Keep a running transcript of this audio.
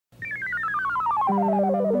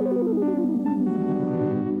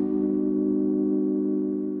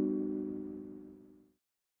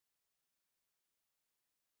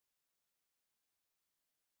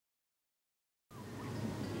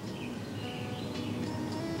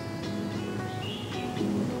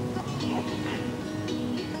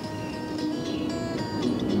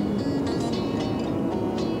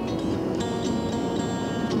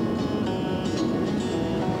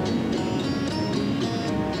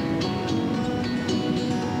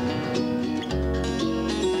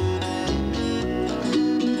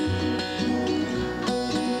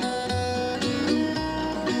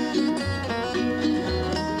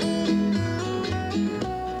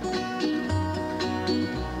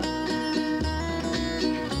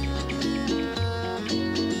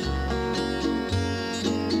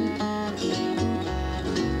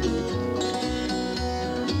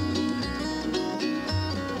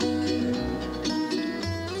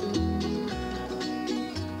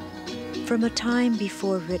From a time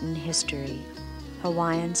before written history,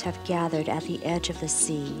 Hawaiians have gathered at the edge of the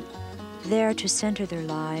sea, there to center their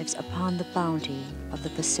lives upon the bounty of the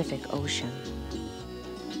Pacific Ocean.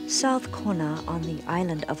 South Kona on the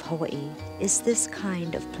island of Hawaii is this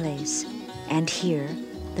kind of place, and here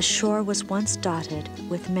the shore was once dotted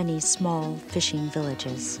with many small fishing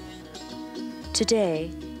villages. Today,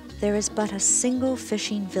 there is but a single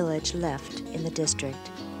fishing village left in the district,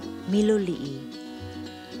 Miloliʻi,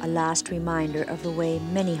 a last reminder of the way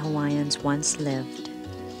many Hawaiians once lived.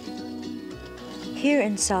 Here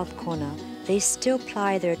in South Kona, they still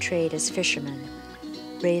ply their trade as fishermen,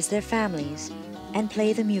 raise their families, and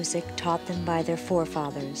play the music taught them by their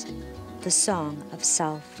forefathers, the Song of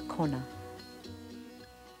South Kona.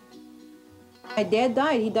 My dad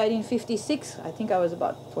died. He died in '56. I think I was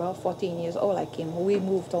about 12, 14 years old. We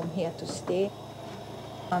moved home here to stay.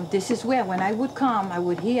 This is where, when I would come, I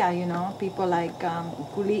would hear, you know, people like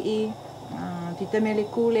Kuli'i, Tita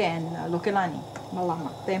Melikule, and Lokelani,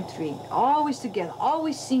 Malama, them three, always together,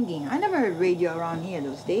 always singing. I never heard radio around here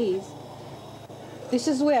those days. This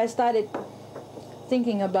is where I started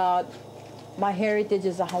thinking about my heritage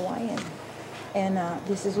as a Hawaiian. And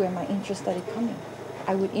this is where my interest started coming.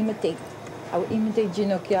 I would imitate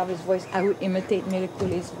Gino Kiawe's voice. I would imitate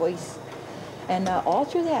Melikule's voice. And all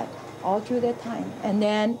through that time. And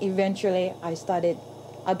then eventually I started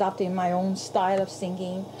adopting my own style of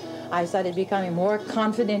singing. I started becoming more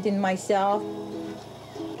confident in myself.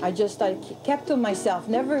 I just kept to myself,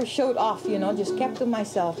 never showed off, you know, just kept to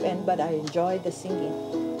myself, but I enjoyed the singing.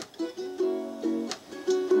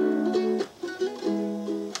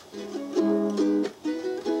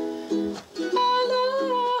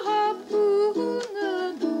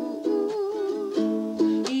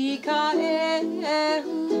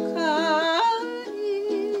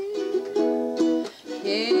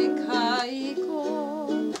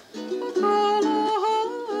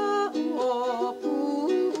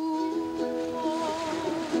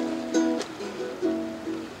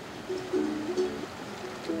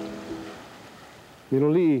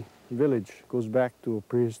 Miloliʻi village goes back to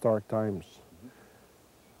prehistoric times.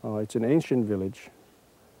 It's an ancient village.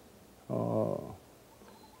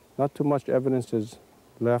 Not too much evidence is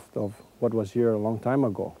left of what was here a long time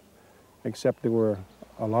ago, except there were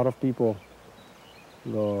a lot of people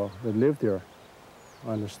that lived here,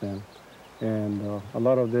 I understand, and a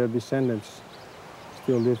lot of their descendants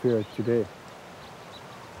still live here today.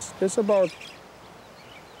 It's about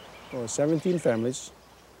 17 families.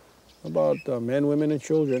 About men, women, and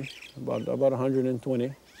children, about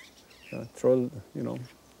 120.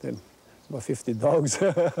 Then about 50 dogs.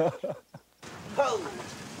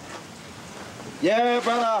 Yeah,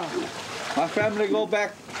 brother. My family go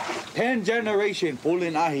back 10 generations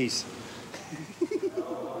pulling ahis.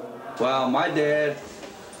 Well, my dad,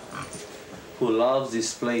 who loves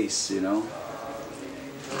this place, you know,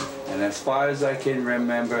 and as far as I can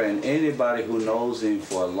remember, and anybody who knows him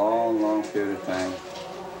for a long, long period of time,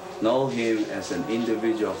 know him as an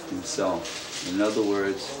individual of himself. In other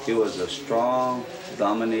words, he was a strong,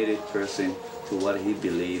 dominated person to what he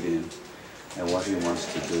believed in and what he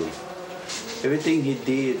wants to do. Everything he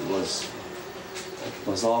did was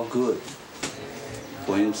all good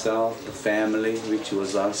for himself, the family, which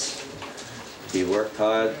was us. He worked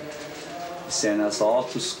hard, he sent us all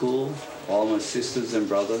to school, all my sisters and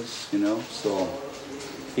brothers, you know, so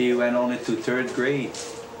he went only to 3rd grade.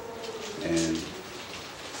 And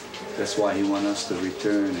that's why he wants us to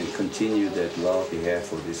return and continue that love he had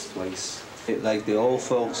for this place. Like the old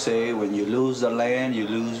folks say, when you lose the land, you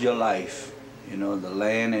lose your life. You know, the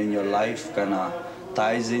land and your life kind of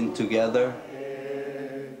ties in together.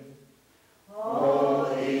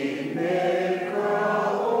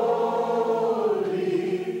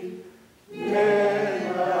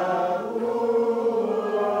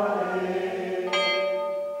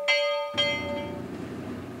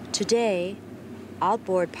 Today,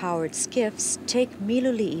 outboard-powered skiffs take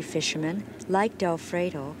Miloliʻi fishermen, like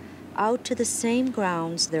Delfredo, out to the same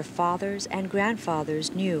grounds their fathers and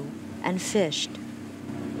grandfathers knew and fished.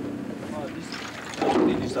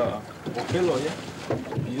 This is a opelo, yeah?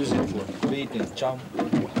 We use it for bait and charm.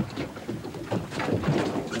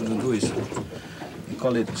 What you do is, we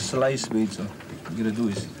call it slice bait, so what you gotta do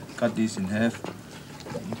is cut this in half,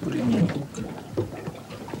 you put it in your hook.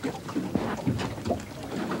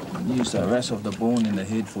 Use the rest of the bone in the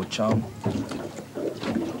head for charm.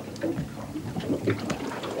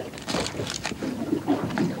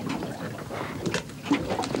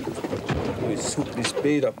 We hook this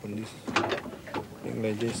bait up on this thing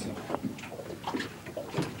like this.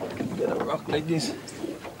 Get a rock like this.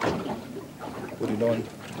 Put it on,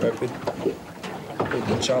 wrap it, put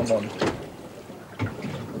the charm on.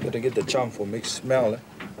 Gotta get the charm for make smell,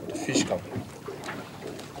 the fish come.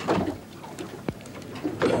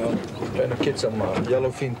 Trying to catch some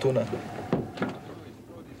yellowfin tuna.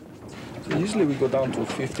 So usually we go down to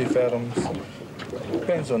 50 fathoms.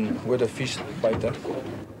 Depends on where the fish bite.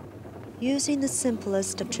 Using the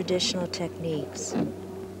simplest of traditional techniques,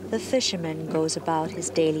 the fisherman goes about his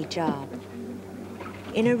daily job.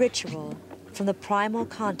 In a ritual from the primal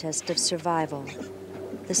contest of survival,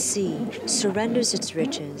 the sea surrenders its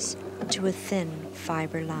riches to a thin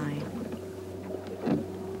fiber line.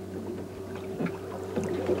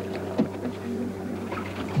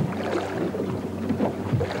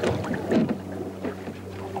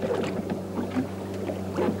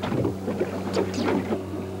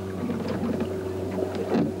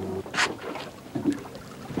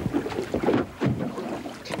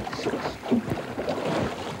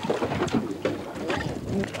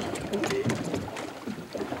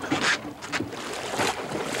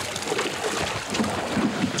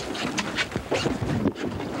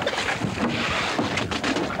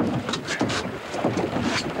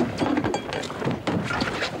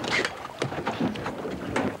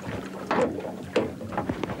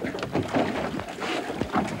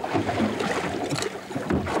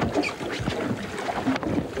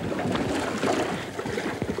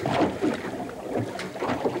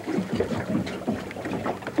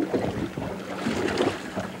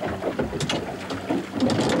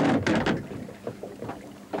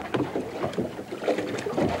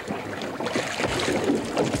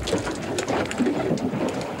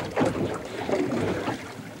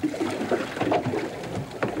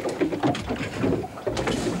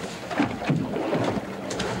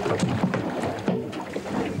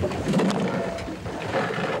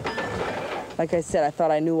 Like I said, I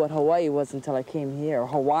thought I knew what Hawaii was until I came here, or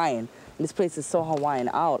Hawaiian. And this place is so Hawaiian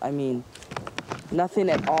out. I mean,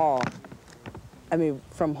 nothing at all. I mean,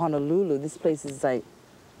 from Honolulu, this place is like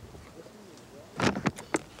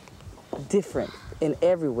different in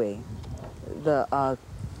every way. How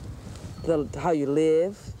you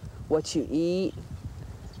live, what you eat,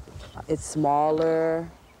 it's smaller.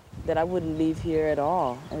 That I wouldn't leave here at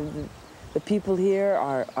all. And the people here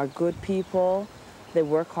are good people. They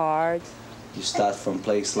work hard. You start from a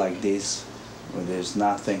place like this, where there's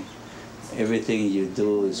nothing. Everything you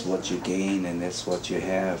do is what you gain, and that's what you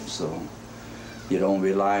have. So you don't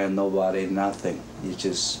rely on nobody, nothing. You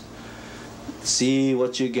just see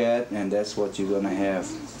what you get, and that's what you're gonna have.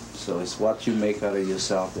 So it's what you make out of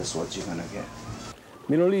yourself, that's what you're gonna get.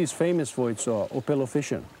 Miloliʻi is famous for its opelo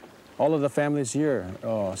fishing. All of the families here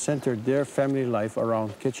centered their family life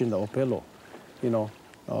around catching the opelo. You know,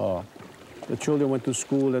 the children went to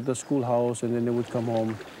school at the schoolhouse, and then they would come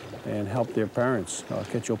home and help their parents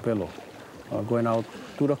catch opelo, going out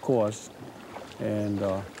to the coast and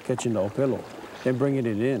catching the opelo, then bringing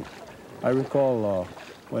it in. I recall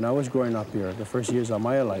when I was growing up here, the first years of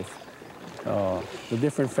my life, the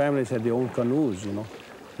different families had their own canoes, you know,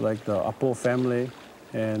 like the Apo family,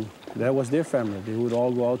 and that was their family. They would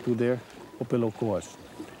all go out to their opelo course.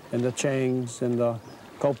 And the Changs and the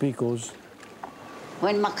Kaupikos.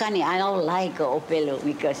 When makani, I don't like opelo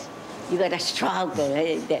because you gotta struggle.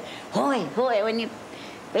 Hoi, when you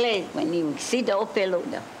play, when you see the opelo,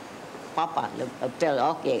 the papa, the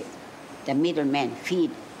opelo, okay, the middleman feed,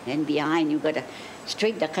 and behind you gotta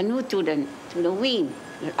straight the canoe to the wind.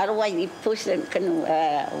 Otherwise, you push the canoe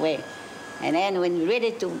away. And then when you're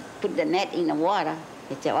ready to put the net in the water,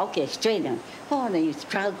 you say, okay, straight on. Oh, then you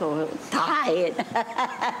struggle, tired.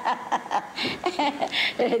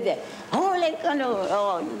 Holy canoe.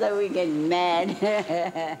 Oh, then we get mad.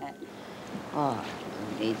 Oh,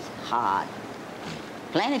 it's hard.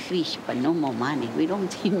 Plenty of fish, but no more money. We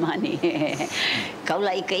don't see money.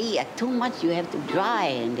 Kaula ika too much, you have to dry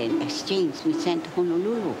and then exchange. We send to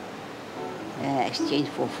Honolulu. Exchange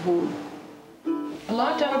for food. A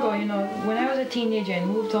long time ago, you know, when I was a teenager and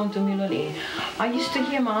moved home to Miloliʻi, I used to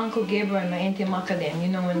hear my Uncle Gabriel and my Auntie Makadem, you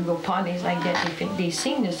know, when we go parties like that, they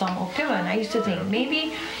sing the song Opelu, and I used to think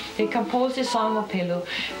maybe they composed the song Opelu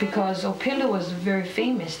because Opelu was very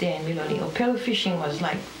famous there in Miloliʻi. Opelu fishing was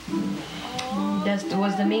like, that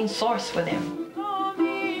was the main source for them.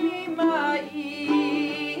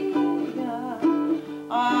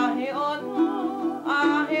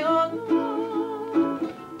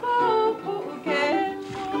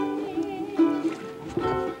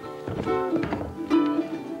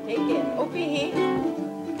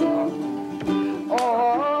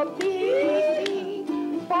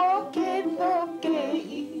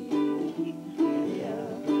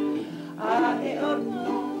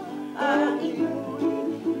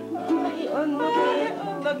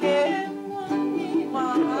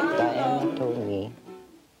 Diana told me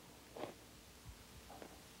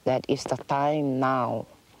that it's the time now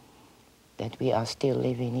that we are still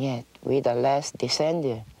living yet. We're the last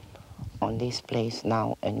descendant on this place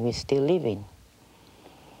now, and we're still living.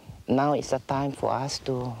 Now it's the time for us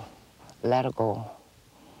to let go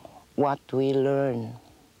what we learn,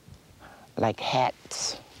 like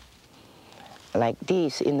hats. Like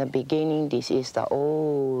this, in the beginning, this is the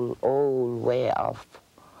old way of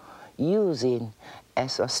using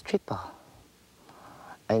as a stripper.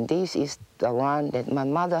 And this is the one that my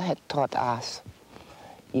mother had taught us.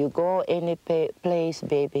 You go any place,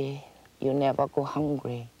 baby, you never go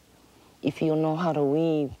hungry. If you know how to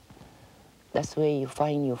weave, that's where you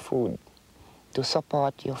find your food to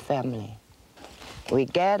support your family. We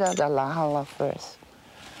gather the lahala first.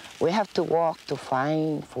 We have to walk to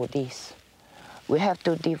find for this. We have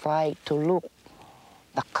to divide to look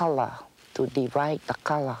the color, to divide the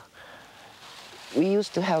color. We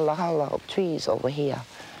used to have lahala of trees over here,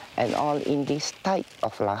 and all in this type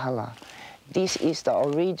of lahala. This is the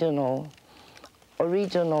original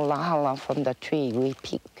lahala from the tree we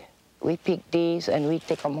pick. We pick these and we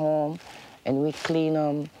take them home and we clean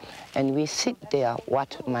them and we sit there,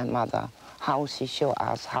 watch my mother, how she show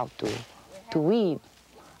us how to weave.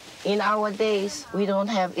 In our days, we don't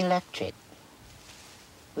have electric.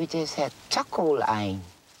 We just had charcoal iron.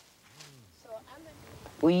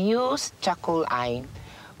 We use charcoal iron.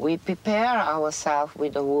 We prepare ourselves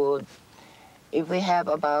with the wood. If we have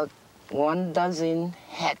about 1 dozen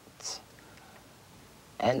hats,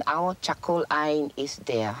 and our charcoal iron is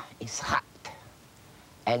there, it's hot.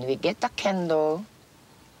 And we get the candle,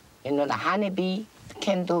 you know, the honeybee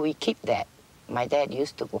candle, we keep that. My dad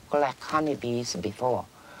used to go collect honeybees before.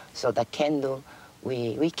 So the candle,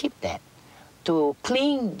 we keep that. To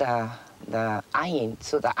clean the iron,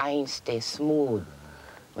 so the iron stays smooth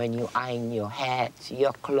when you iron your hats,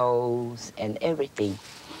 your clothes, and everything.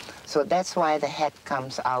 So that's why the hat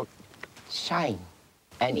comes out shine.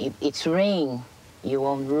 And if it's rain, you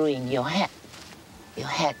won't ruin your hat. Your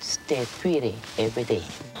hat stays pretty every day.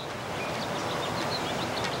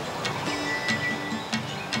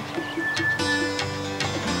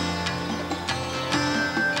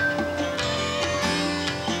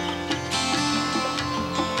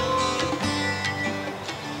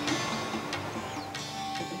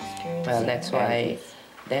 Well,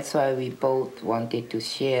 that's why we both wanted to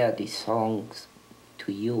share these songs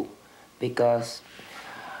to you, because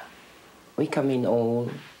we coming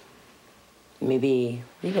old, maybe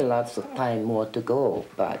lots of time more to go,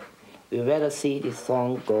 but we rather see this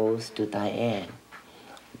song goes to Diane,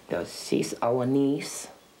 because she's our niece.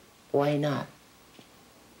 Why not?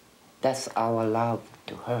 That's our love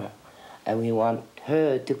to her, and we want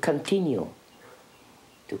her to continue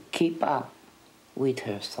to keep up with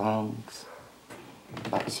her songs,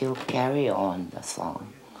 but she'll carry on the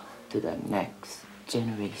song to the next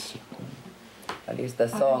generation. At least the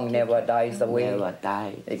song never dies away. Never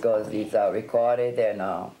dies. Because it's recorded and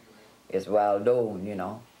it's well known, you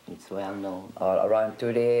know. It's well known. All around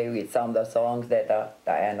today, with some of the songs that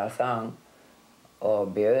Diana sang, are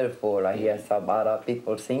beautiful. I hear some other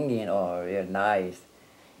people singing, or real nice.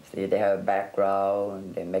 See, they have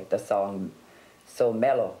background, they make the song so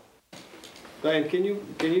mellow. Diane, can you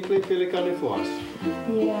play Pelikane for us?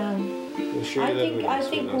 Yeah. We'll share that with us. I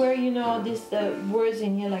think where, you know, this words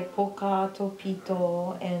in here like poka,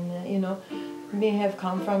 topito, and you know, may have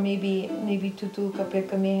come from maybe Tutu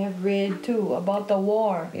Kapeka may have read too about the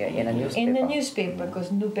war. Yeah, in a newspaper. In the newspaper, because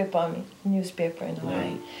nupepa means newspaper in Hawaii.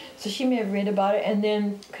 Right. So she may have read about it and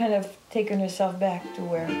then kind of taken herself back to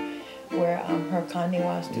where her kani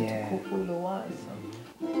was, to Kukulu was. So.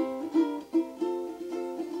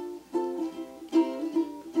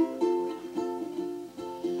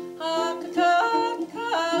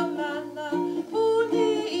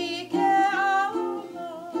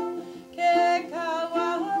 Ke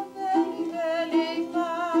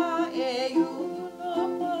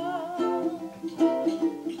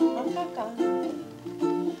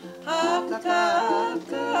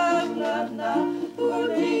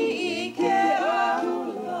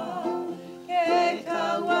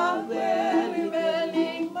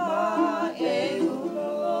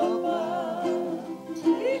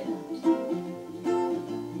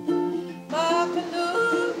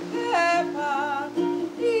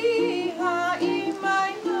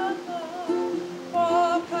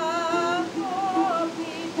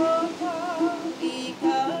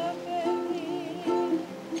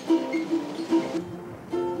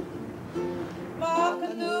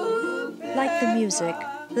the music,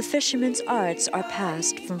 the fishermen's arts are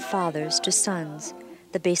passed from fathers to sons,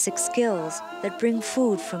 the basic skills that bring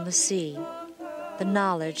food from the sea, the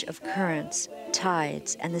knowledge of currents,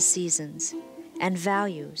 tides, and the seasons, and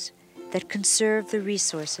values that conserve the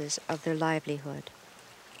resources of their livelihood.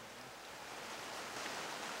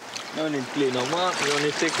 You don't need to clean them up. You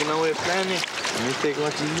only taking away plenty. You take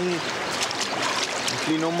what you need. You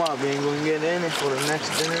clean them up, you ain't gonna get any for the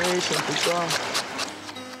next generation to come.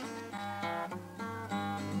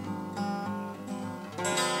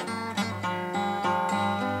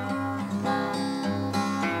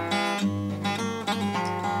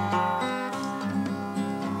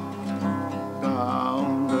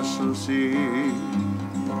 Down the sea,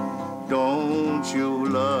 don't you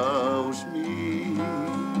love me?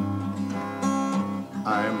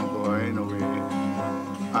 I'm going away.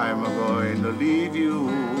 I'm going to leave you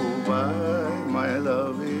by my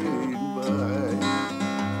loving by.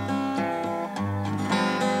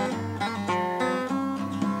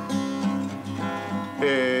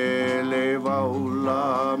 Elevaula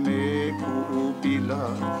me kuupila,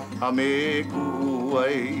 a me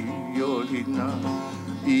kuai yolina,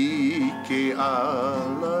 ike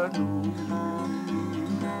alanu.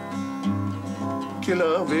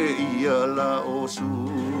 Kilave iala o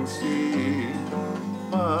susi,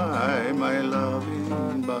 my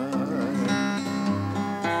loving bye.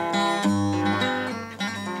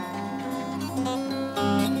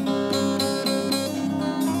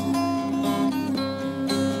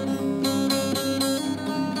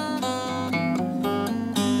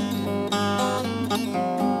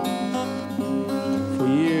 For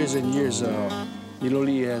years and years,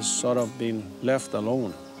 Miloliʻi has sort of been left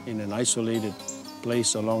alone in an isolated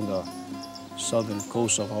place along the southern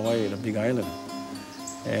coast of Hawaii, the Big Island.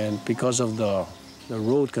 And because of the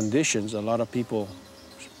road conditions, a lot of people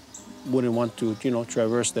wouldn't want to,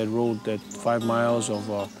 traverse that road, that 5 miles of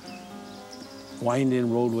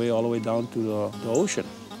winding roadway all the way down to the ocean.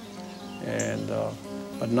 And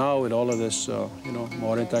but now with all of this,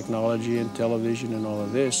 modern technology and television and all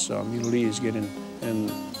of this, Miloliʻi is getting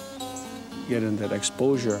that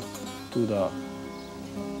exposure to the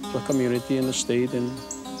community in the state and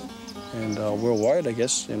worldwide, I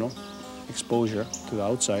guess, exposure to the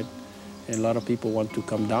outside. And a lot of people want to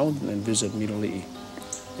come down and visit Miloliʻi.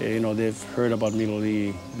 They've heard about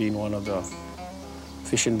Miloliʻi being one of the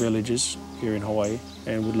fishing villages here in Hawaii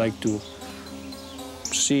and would like to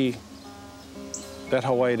see that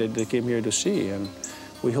Hawaii that they came here to see. And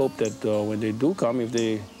we hope that when they do come, if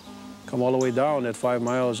they come all the way down that 5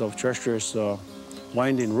 miles of treacherous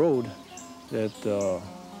winding road, that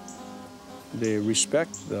they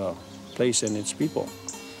respect the place and its people.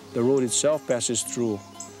 The road itself passes through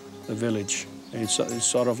the village. It's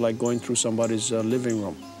sort of like going through somebody's living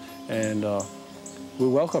room. And we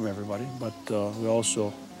welcome everybody, but we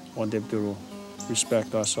also want them to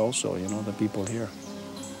respect us also, the people here.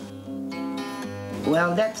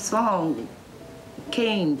 Well, that song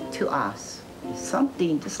came to us.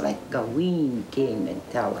 Something just like a wind came and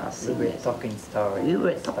tell us. We were talking story. We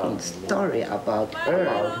were talking story about her.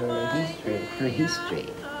 About her history. Her history,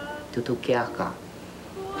 Tutukiaka.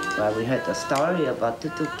 Well, we heard the story about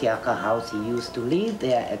Tutukiaka, how she used to live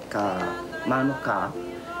there at Manuka.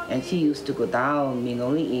 And she used to go down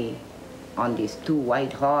Miloliʻi on these 2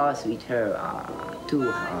 white horses with her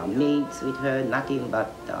 2 maids with her, nothing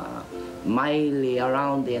but maile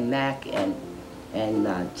around their neck and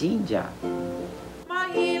ginger.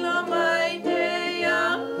 Mahila mai te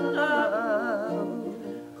anga,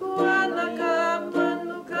 kuana ka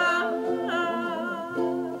manuka,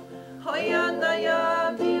 hoiana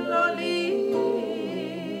ya Miloliʻi,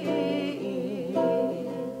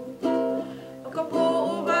 kapu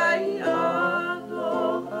vai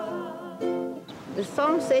aloha. The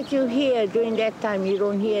songs that you hear during that time, you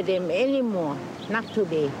don't hear them anymore, not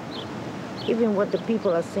today. Even what the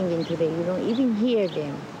people are singing today, you don't even hear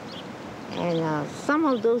them. And some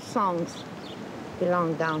of those songs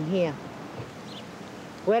belong down here.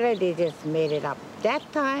 Whether they just made it up that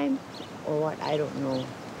time or what, I don't know.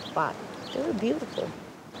 But they were beautiful.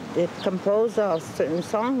 The composer of certain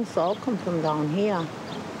songs all come from down here.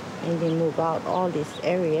 And they move out all these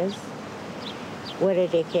areas. Whether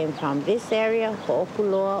they came from this area,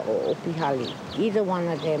 Ho'opuloa or Opihali, either one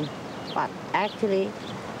of them. But actually,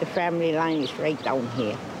 the family line is right down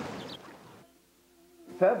here.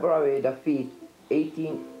 February the 5th,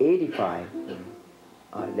 1885,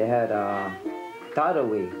 they had a tidal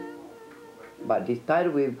wave. But this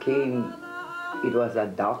tidal wave came, it was a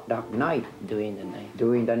dark night. During the night.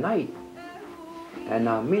 During the night. And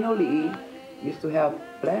Miloliʻi used to have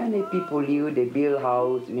plenty people live, they build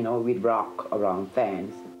house, with rock around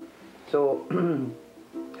fence. so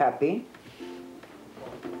happy.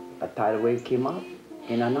 A tidal wave came up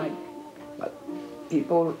in a night. But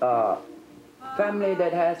people, family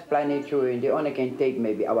that has plenty children, they only can take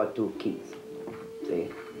maybe our 2 kids. See?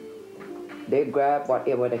 They grab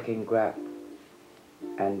whatever they can grab.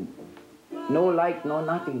 And no light, no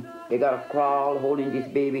nothing. They gotta crawl, holding this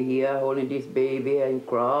baby here, holding this baby, and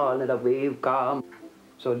crawl, and the wave come.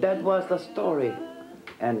 So that was the story.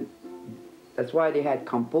 And that's why they had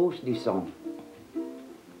composed this song.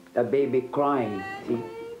 The baby crying, see?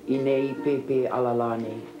 Ine pepe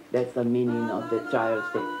alalane. That's the meaning of the child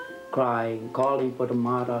crying, calling for the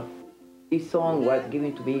mother. This song was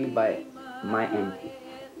given to me by my auntie,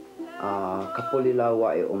 Kapolila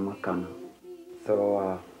Wae Omakana.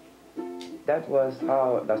 So that was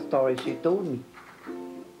how the story she told me.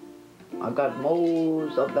 I got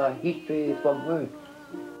most of the history from her.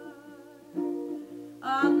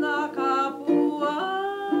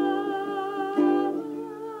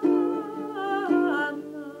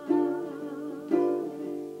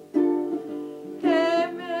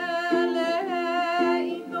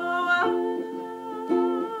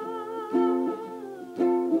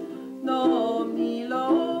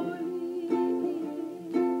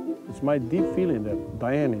 It's my deep feeling that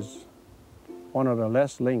Diane is one of the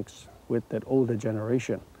last links with that older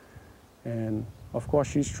generation. And of course,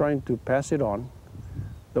 she's trying to pass it on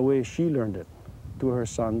the way she learned it to her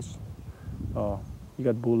sons. You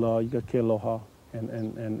got Bula, you got Kealoha,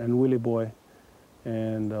 and Willie Boy.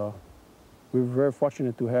 And we're very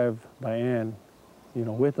fortunate to have Diane,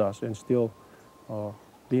 with us and still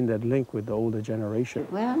being that link with the older generation.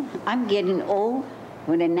 Well, I'm getting old.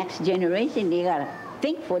 For the next generation, they gotta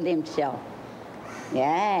think for themselves.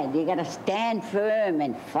 Yeah, they gotta stand firm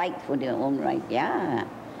and fight for their own right. Yeah.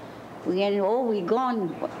 We're getting old, we're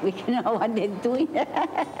gone. We don't know what they're doing.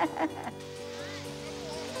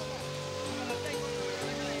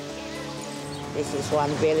 This is one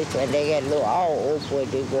village where they get low all over,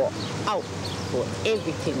 they go out for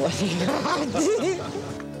everything what they got.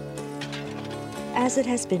 As it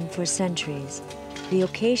has been for centuries, the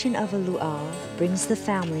occasion of a luau brings the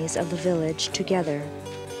families of the village together.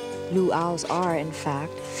 Luaus are, in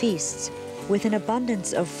fact, feasts with an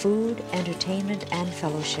abundance of food, entertainment, and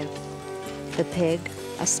fellowship. The pig,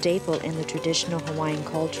 a staple in the traditional Hawaiian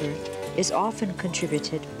culture, is often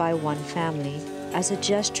contributed by one family as a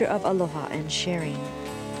gesture of aloha and sharing.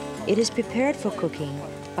 It is prepared for cooking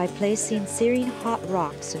by placing searing hot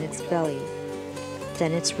rocks in its belly.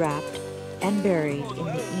 Then it's wrapped and buried in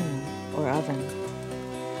the imu, or oven.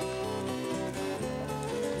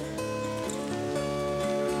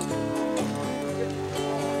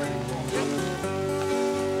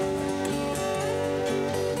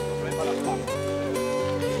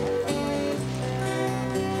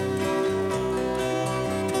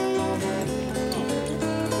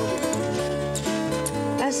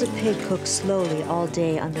 As the pig cooks slowly all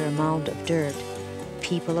day under a mound of dirt,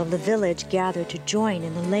 people of the village gather to join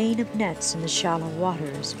in the laying of nets in the shallow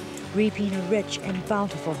waters, reaping a rich and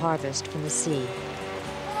bountiful harvest from the sea.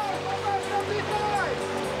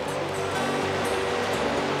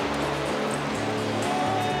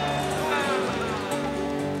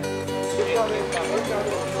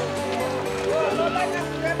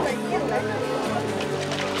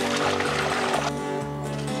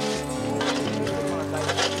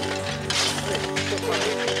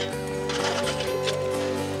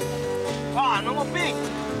 No more pig!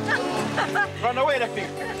 Run away, the pig!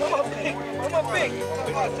 No more pig! No more pig!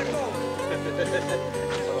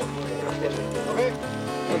 Okay?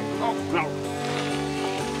 Oh, no.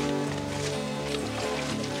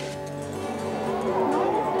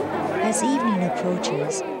 As evening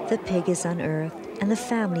approaches, the pig is unearthed and the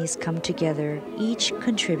families come together, each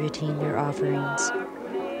contributing their offerings.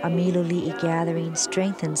 A Miloliʻi gathering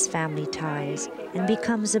strengthens family ties and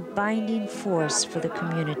becomes a binding force for the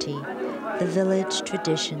community. The village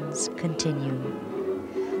traditions continue.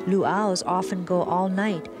 Luaus often go all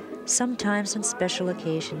night, sometimes on special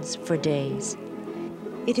occasions for days.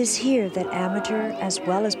 It is here that amateur as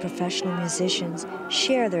well as professional musicians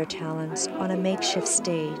share their talents on a makeshift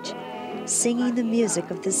stage, singing the music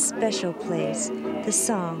of this special place, the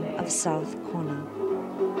song of South Kona.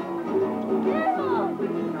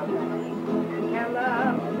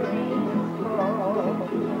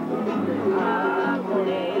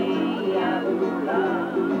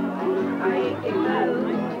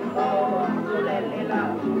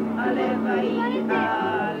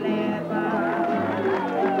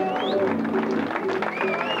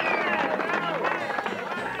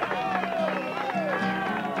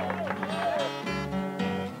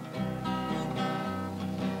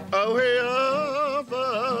 Away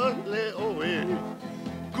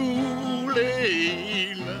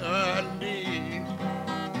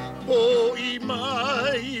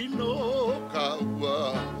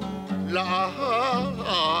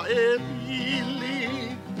la e pili.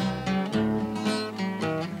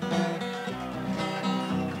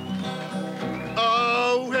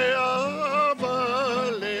 Au he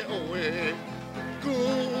avale oe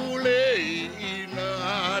kule I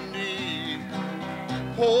nani.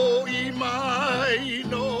 Ho I mai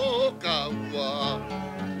no kaua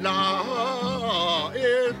la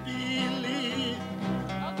e pili.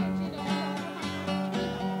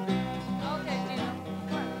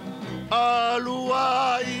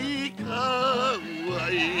 Alua I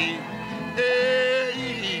kauai e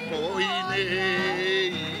I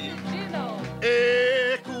poinei. E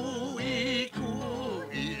kui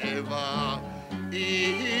e wa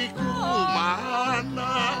I ku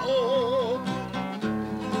mana o.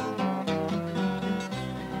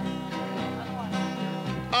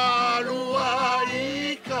 Alua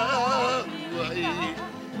I kauai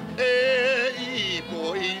e I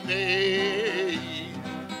poinei.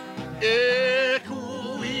 E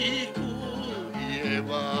kui e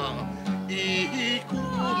wa I ku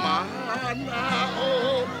mana o.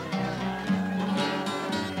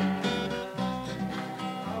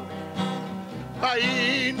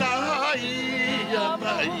 Ai na ia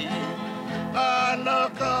mai ana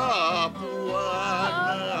ka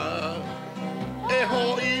puana e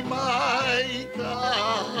hoi mai ka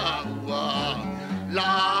wa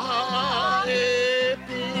la e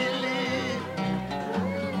pili.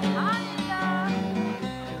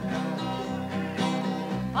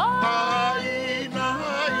 Ai na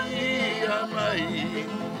ia mai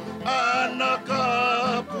ana ka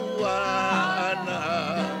puana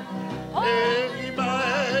e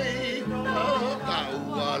mai no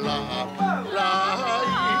kauala la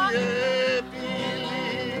e pili.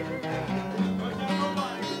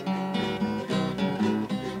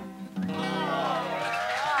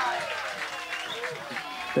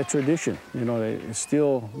 The tradition, you know, it's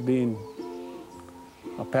still being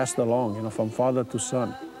passed along, you know, from father to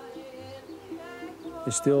son.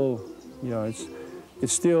 It's still, you know,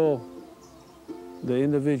 it's still the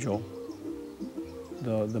individual,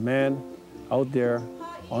 the man out there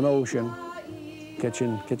on the ocean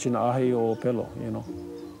catching ahi o pelo, you know.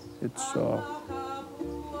 It's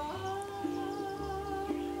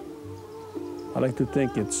I like to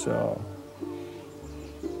think it's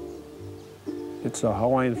a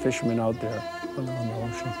Hawaiian fisherman out there on the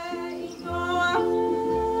ocean.